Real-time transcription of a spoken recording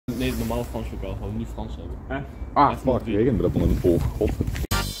Nee, normaal Frans lokaal, gewoon niet Frans hebben. Ah, fuck, regendruppel in het oog. God.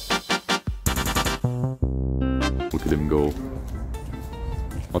 Look at him go.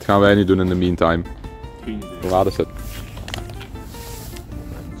 Wat gaan wij nu doen in de meantime? Hoe laat is het?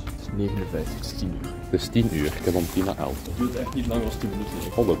 Het is 59, het is 10 uur. Het is 10 uur, ik heb om 10 naar 11. Het duurt echt niet langer dan 10 minuten.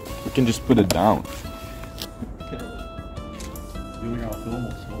 Hold it. You can just put it down. Jullie gaan filmen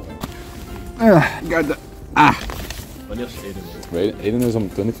of zo. Wanneer is Eden? Weet je, Eden is om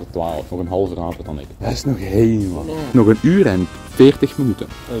 20 voor 12, nog een halve later dan ik. Dat is nog helemaal. Nog een uur en 40 minuten.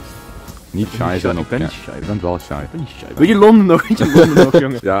 Niet shy zijn op. Ik ben Ja, niet shy. je bent wel shy. Weet je Londen nog? Weet je Londen nog,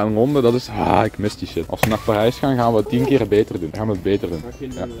 jongen? Ja, in Londen, dat is... Ah, ik mis die shit. Als we naar Parijs gaan, gaan we het 10 keer beter doen. Dan gaan we het beter doen.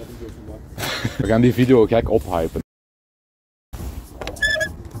 Ja. We gaan die video gek ophypen.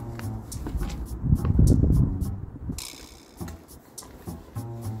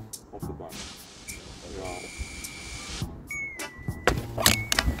 Op de bank.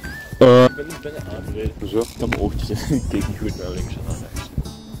 Ik ben niet binnen aangereden. Hoezo? Ik had mijn oogjes in. Ik keek niet goed naar links en naar rechts.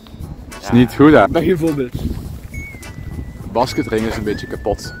 Is niet goed, hè? Ik ben geen voorbeeld. De basketring is een beetje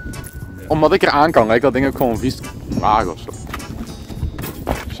kapot. Omdat ik er aan kan, lijkt dat ding ook gewoon vies laag of zo.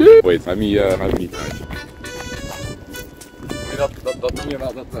 Wait, let me try. Dat noem je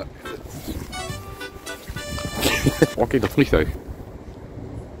wel dat... Oh, kijk, dat vliegtuig.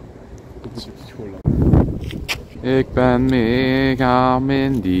 Dat is gewoon lang. Ik ben mega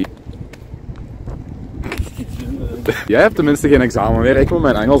Mindy. Jij hebt tenminste geen examen meer, ik wil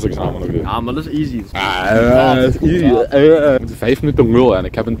mijn Engels examen nog doen. Ja, maar dat is easy. Dat is easy. We moeten 5 minuten lullen en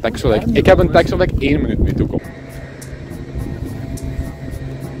ik heb een tekst waar ik 1 minuut mee toekom.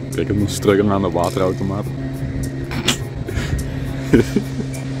 Kijk, ik moet struggelen aan de waterautomaat.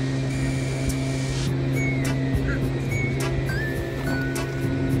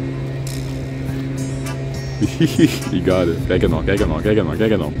 You got it. Kijk hem nog, kijk hem nog, kijk hem nog, kijk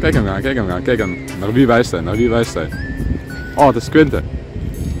hem nog. Kijk hem aan, kijk hem aan, kijk hem. Naar wie wijst hij, naar wie wijst hij? Oh, het is Quinten.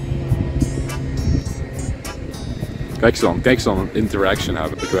 Kijk eens dan een interaction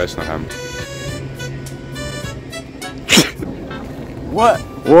hebben. Ik wijs naar hem. What?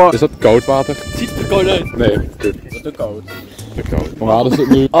 Wow. Is dat koud water? Het ziet er koud uit. Nee, goed. Dat is te koud. Te koud. Hoe laat is het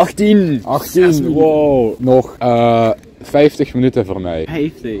nu? 18. 18, wow. Nog 50 minuten voor mij.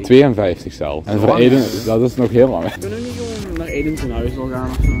 50. 52 zelf. En voor Eden, dat is nog heel lang. Kunnen we niet gewoon naar Eden zijn huis al gaan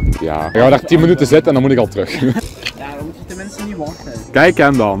of zo? Ja. Dan gaan we daar 10 minuten zitten en dan moet ik al terug. Ja, dan moet je tenminste niet wachten. Kijk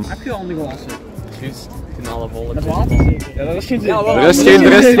hem dan. Heb je handen gewassen? Juist. Alle vol. Met water zeker? Ja, dat is geen zin. Er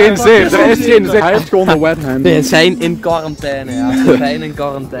is geen zee. Hij heeft gewoon een wet hand. Ze zijn in quarantaine, ja. Ze zijn in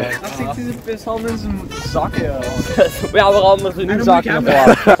quarantaine. Als ik die pishal in zijn zakken, ja. Ja, waar anders in uw zakken of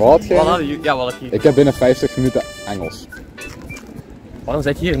wat? Wat? Ja, wat heb je? Ik heb binnen 50 minuten Engels. Waarom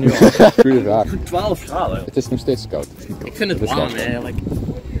zit je hier nu al? Goeie vraag. 12 graden. Het is nog steeds koud. Ik vind het Het is warm wel. eigenlijk.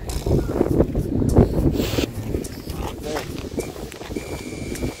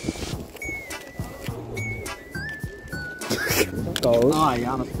 Koud. Ah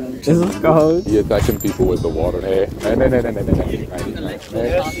ja, dat Is het koud? He attacking people with the water. Nee.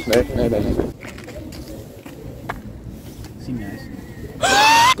 Zie nice.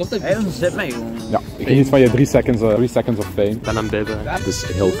 Komt het? Hey, dan zet mij gewoon. Ja, ik geniet van je 3 seconds of fame. Ik ben aan het bibben. Het is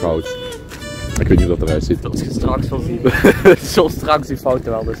heel koud. Ik weet niet hoe dat eruit ziet. Als je straks wel ziet. Zo straks die foto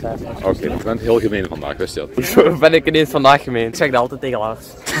wel dus hè. Oké, je bent heel gemeen vandaag, wist je dat? Zo ben ik ineens vandaag gemeen. Ik zeg dat altijd tegen Lars.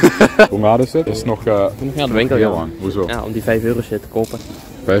 Hoe laat is het? Het is nog Nog naar de winkel heel gaan. lang. Hoezo? Ja, om die 5 euro shit te kopen.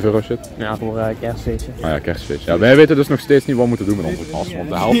 5 euro shit? Ja, voor kerstfeestje. Ah ja, kerstfeest. Ja, wij weten dus nog steeds niet wat we moeten doen met onze klas. Want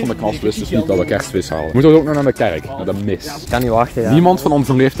de helft van de klas wist dus niet dat we kerstfeest halen. We moeten ook nog naar de kerk, naar de mis. Ik kan niet wachten, ja. Niemand van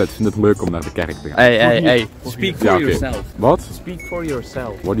onze leeftijd vindt het leuk om naar de kerk te gaan. Hey. Speak for Ja, oké. yourself. Wat? Speak for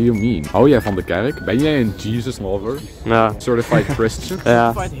yourself. What do you mean? Hou jij van de kerk? Ben jij een Jesus lover? Ja. Certified Christian?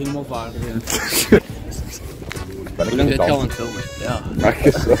 Ja. Fight helemaal vaardig. Ben ik Hoe lang niet zit je al dan? aan het filmen? Ja. Ach,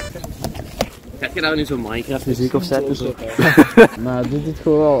 is dat- Heb je daar nu zo'n Minecraft muziek of zetten? Zo? Maar doe dit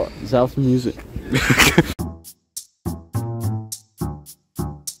gewoon wel zelf muziek.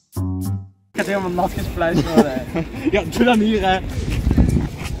 Ik ga helemaal nat gesplijst worden. Ja, doe dan hier hè.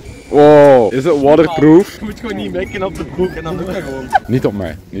 Wow, is het waterproof? Je moet gewoon niet mikken op de broek en dan doe ik dat gewoon. Niet op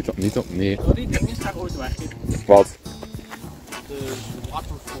mij. Niet op, nee. Die dingen straks ooit werken. Wat? De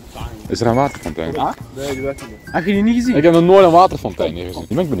waterfontein. Is er een waterfontein? Ja? Nee, die werkt niet. Heb je die niet gezien? Ik heb nog nooit een waterfontein hier gezien.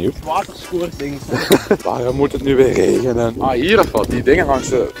 Nu ben ik benieuwd. Waterscoorting. Waarom moet het nu weer regenen? Ah, hier of wat? Die dingen langs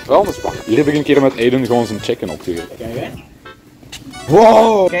de vuilnisbak. Hier heb ik een keer met Aiden gewoon zijn chicken opgegeven. Kijk hè.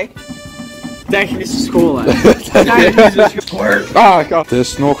 Wow! Kijk. Technische school hè. Technische school. Ah, god. Het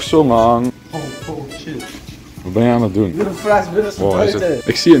is nog zo lang. Oh shit. Wat ben je aan het doen? Doe de fles binnen Wow, is het?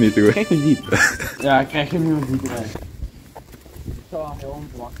 Ik zie je niet hoor. Kijk niet diep. Ja, krijg je nu nog dieper uit. wel heel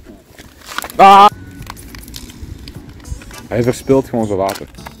onverwacht. Ah! Hij verspilt gewoon zijn water.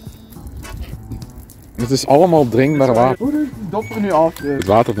 Het is allemaal drinkbaar water. Hoe doe ik de dopper nu af? Het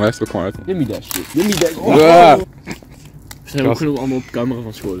water blijft ook gewoon uit. Gimme that shit. Gimme that. Ja. We zijn ook genoeg allemaal op camera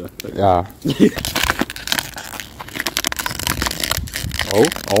van scholen. Ja. Oh,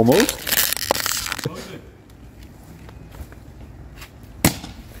 almost.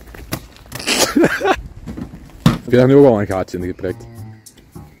 Heb je daar nu ook al een gaatje in geprikt?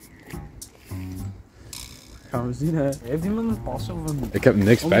 Gaan we zien, hè. Heeft iemand een pas of een... Ik heb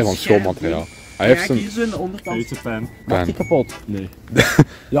niks bij van schoolmateriaal. Hij heeft Kijk, zijn hier is een onderkant. Deze pen. Maakt die kapot? Nee.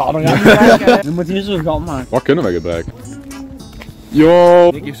 Ja, dan gaan we kijken. Je moet hier zo'n gat maken. Wat kunnen we gebruiken? Yo!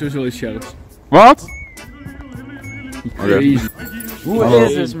 Ik heb sowieso iets scherps. Wat? Crazy. Hoe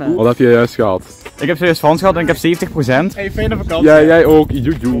is het, man? Wat heb je juist gehad? Ik heb serieus Frans gehad en ik heb 70%. Hey, fijne vakantie. Ja, jij ook.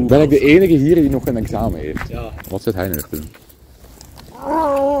 Joejoe. Ben ik de enige hier die nog een examen heeft? Ja. Wat zit hij nu te doen?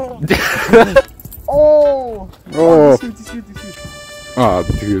 Oh! Oh. Is goed, is goed, is goed. Ah, dat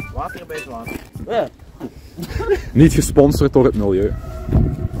is goed. Water bij het water. Niet gesponsord door het milieu.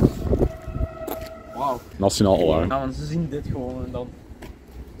 Wauw. Nationaal alarm. Nou, want ze zien dit gewoon en dan...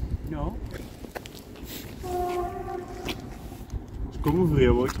 Ja. Kom over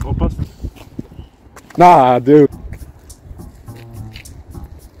hier, wordt oppassen. Nah, dude.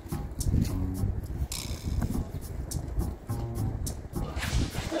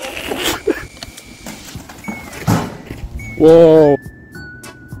 Wow.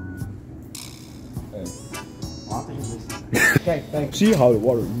 Kijk, kijk. See how the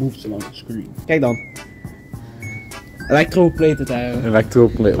water moves along the screen. Kijk dan. Electroplated eigenlijk.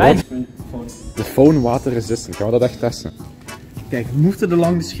 Electroplate. Mijn Wat? De phone water resistant. Gaan we dat echt testen? Kijk, het moeft er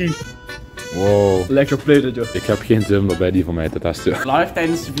along the screen. Wow. Electroplated, joh. Ik heb geen zin om bij die van mij te testen. Live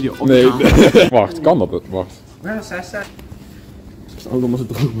tijdens de video Nee. opgenomen. Wacht, kan dat? Wacht. Ja, 6. Oh, dan was het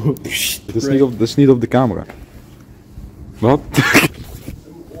droog. Dit is niet op de camera. Wat?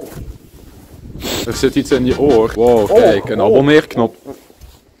 Er zit iets in je oor. Wow, kijk, een abonneerknop.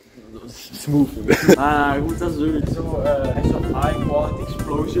 Smooth. Ah, je moet dat zo, echt zo'n high quality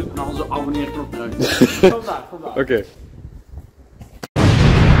explosion en dan zo abonneerknop eruit. Kom daar, kom daar. Oké.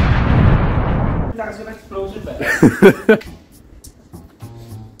 Daar is een explosion bij.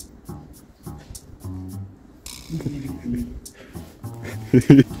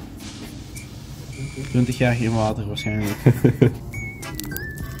 20 jaar geen water waarschijnlijk.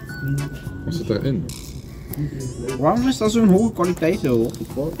 Wat zit daarin? Waarom is dat zo'n hoge kwaliteit zo? Nee,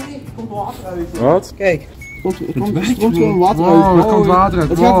 er komt water uit. Wat? Kijk, er komt gewoon water uit. Oh, er komt water uit.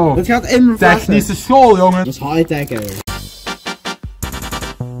 Het gaat in mijn Technische school, jongen. Dat is high-tech eigenlijk.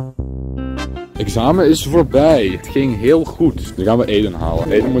 Examen is voorbij. Het ging heel goed. Nu gaan we Eden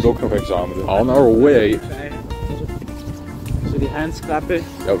halen. Eden moet ook nog examen doen. On our way. Zo die hands klappen.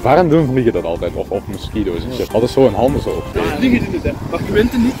 Ja, waarom doen vliegen dat altijd? Of mosquito's en shit. Dat is zo een handen zo. Vliegen doen het, hè. Maar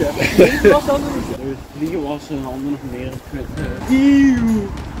Quinten niet, hè. Vliegen was dan niet. Vliegen was hun handen nog meer met.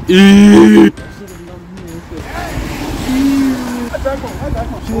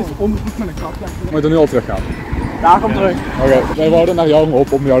 Onderzoek met een kapje. Moet je er nu al terug gaan? Daar komt terug. Oké, wij wouden naar jou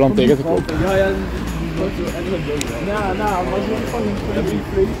op om jou dan tegen te komen. Ja, ja. Ja, nou, maar zo van die inflatie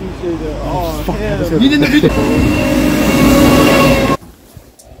zitten. Oh, Niet in de video.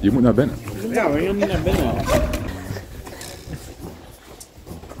 Je moet naar binnen. ja, we gaan niet naar binnen.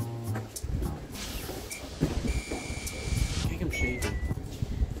 Kijk hem shaken.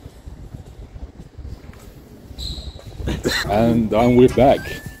 En dan we're back.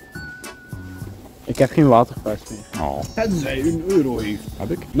 Ik heb geen waterprijs meer. Oh, Tenzij €1 heeft.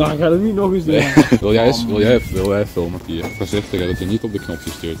 heb ik? Nou, ik ga het niet nog eens doen. Wil jij filmen hier? Voorzichtig dat je niet op de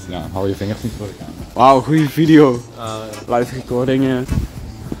knopjes stuurt. Ja, hou je vingers niet voor de camera. Wauw, goede video. Live recordingen.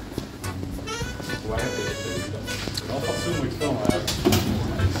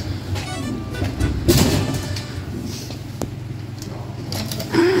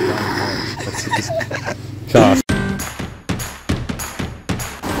 Gaaf.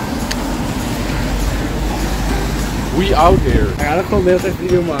 We out here. Hij gaat ook gewoon de hele tijd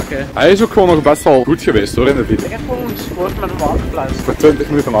video maken. Hij is ook gewoon nog best wel goed geweest hoor in de video. Ik heb gewoon gesport met een waterprijs. Voor 20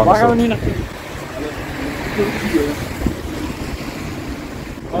 minuten lang. Waar gaan we nu naartoe?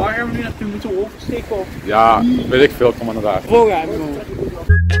 Waar gaan we nu naartoe? Moeten we oversteken of? Ja, weet ik veel, kom maar naar daar. Volgen hebben we.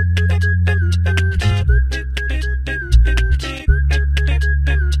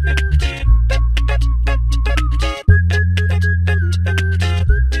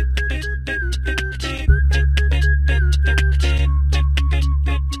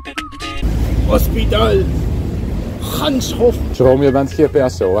 Hospitaal! Ganshof! Jerome, je bent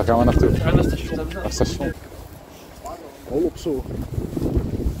GPS zo, waar gaan we naartoe? Naar het station. Naar het station. Hol op zo.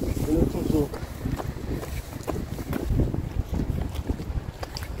 En ook soms zo.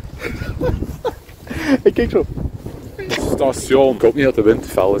 Ik kijk zo. Station. Ik hoop niet dat de wind te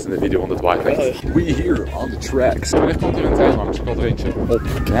fel is in de video, want het waait echt. We here on the tracks. Wanneer komt hier een trein langs? Ik had er eentje op.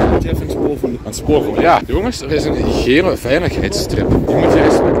 Ja. Even een spoor van. Een spoor van. Ja, jongens, er is een gele veiligheidsstrip. Die moet je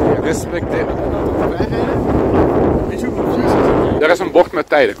respecteren. Respecteren. Er is een bord met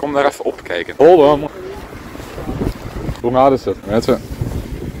tijden. Kom daar even op kijken. Hold on. Hoe laat is het? Weet je?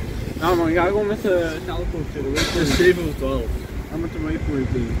 Nou man, ga gewoon met de snelkoop. Het is 7 voor 12. Dan moeten we even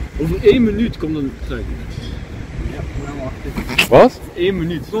doen. Over 1 minuut komt een trein. Ja, we gaan wachten. Wat? 1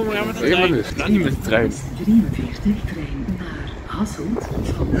 minuut. Kom maar met de trein. 1 minuut. Dan niet met de trein. 43 trein naar Hasselt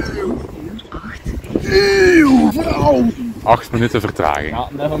van 12 uur 8. Eeuw, vrouw! 8 minuten vertraging. Ja,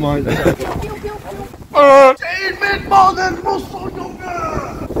 never mind. Eén met man en mossel, jongen!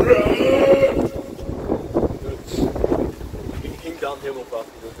 Ik ging dan helemaal vast.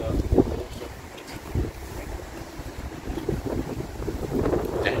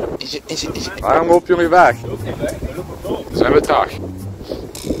 Waarom lopen jullie weg? Zijn we traag?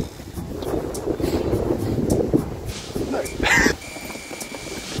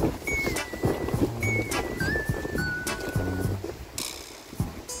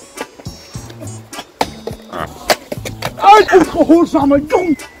 Ongehoorzame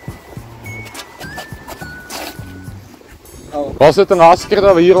jong! Was het de laatste keer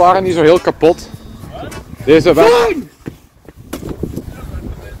dat we hier waren niet zo heel kapot? Deze weg.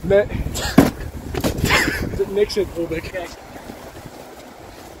 Nee. Er zit niks in, probeer ik.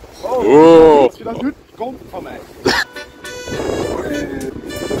 Oh. Als je dat doet, kom van mij.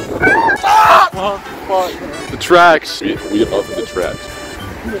 The tracks. We love the tracks.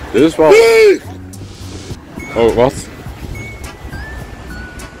 Dit is wel... Oh, wat?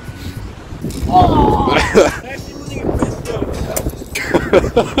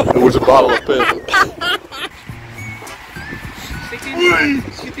 It was a bottle of piss.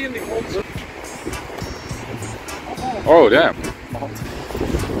 Schiet hier in de grond. Oh, damn.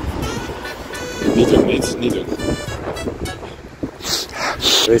 Niet doen, niet doen.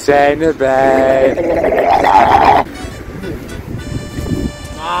 We zijn erbij.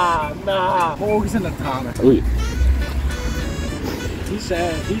 Ogen zijn de tranen. Oei. He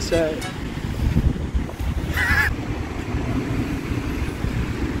said.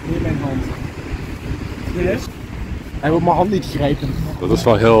 Hier mijn hand. Yes. Hij wil mijn hand niet grijpen. Dat is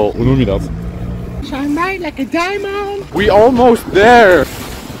wel heel... Hoe noem je dat? Zijn wij lekker diamond? We almost there!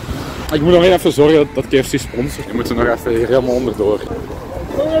 Ik moet alleen even zorgen dat KFC sponsort. Je moet er nog even hier helemaal onderdoor.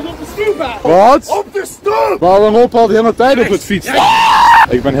 Jongens, op de stoep! Wat? Op de stoep! Waarom lopen al de hele tijd op het fiets?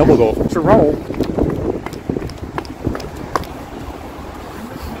 Ik ben helemaal doof.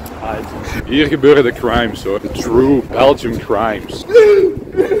 Hier gebeuren de crimes hoor. The true Belgian crimes.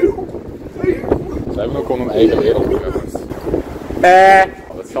 Ze hebben ook gewoon een eigen wereld.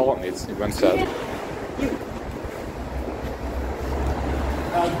 Dat zal ook niet. Ik ben sad.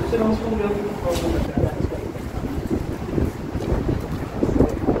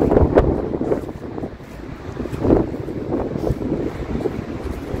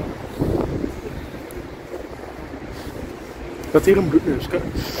 Dat hier een bloedneus.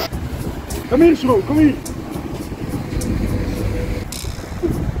 Kom hier, Schro, kom hier.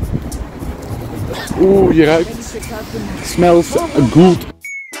 Oeh, je ruikt. Smells good.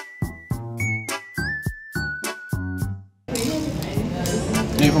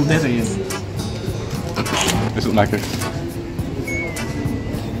 Nee, van dit in. Is het lekker?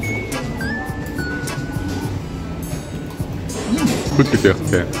 Goed gekeurd,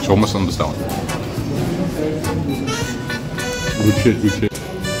 oké. Sommers dan bestellen. Good shit, good shit.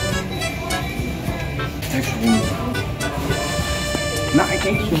 Nou, ik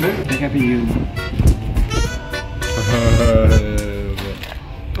eet zo goed. Ik heb hier.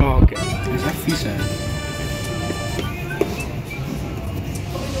 Oh, oké. Dat is echt vies, hè.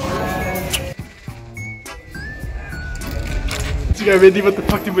 Ik weet niet wat de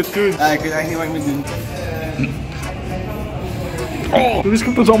fuck die moet doen. Ja, ik weet echt niet wat ik moet doen. Oh, dus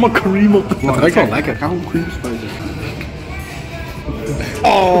komt er zo allemaal cream op de plank. Dat ruikt wel lekker. Ga gewoon cream spuiten.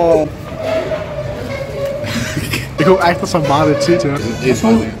 Oh. Ik hoop echt dat Samara dit ziet, hoor. Dat is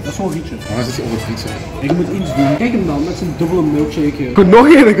zo'n rietje. Waar zit je op het fietsen? Ik moet iets doen. Kijk hem dan, met zijn dubbele milkshake. Ik heb nog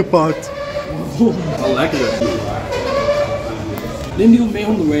één gepakt. Wel lekker. Neem die ook mee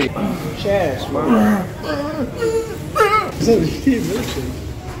on the way. Cheers, man. Dat is een richtige milkshake.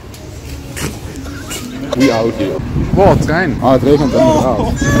 We out here. Wow, trein. Ah, het regent inderdaad.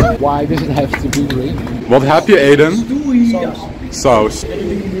 Why does it have to be raining? Wat heb je, Aiden? Saus.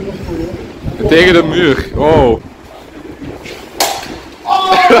 Tegen de muur. Oh.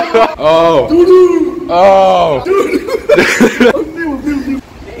 Oh. Oh.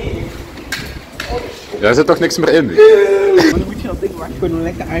 Ja, er zit toch niks meer in? Maar dan moet je dat ding maar gewoon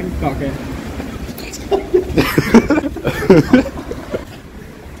lekker aankakken.